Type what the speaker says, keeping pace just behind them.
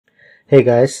Hey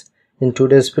guys, in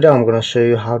today's video I'm gonna show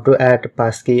you how to add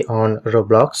passkey on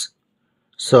Roblox.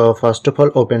 So first of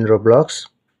all, open Roblox.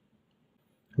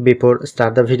 Before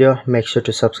start the video, make sure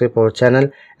to subscribe our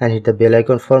channel and hit the bell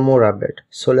icon for more update.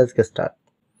 So let's get started.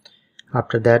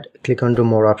 After that, click on to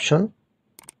more option.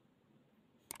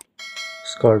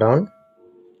 Scroll down.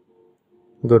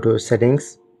 Go to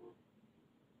settings,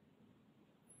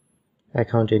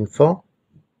 account info,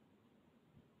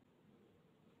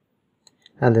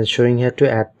 and then showing here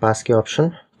to add passkey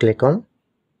option. Click on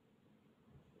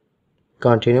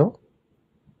continue.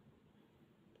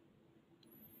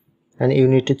 And you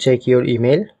need to check your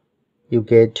email. You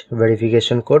get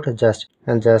verification code, just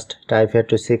type here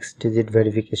to 6-digit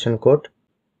verification code.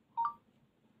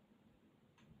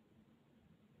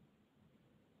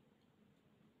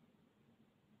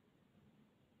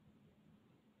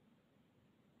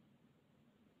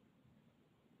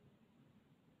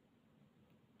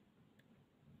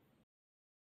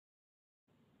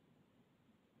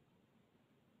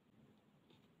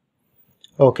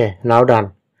 Okay, now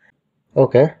done.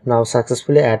 Okay, now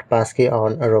successfully add passkey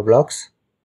on Roblox.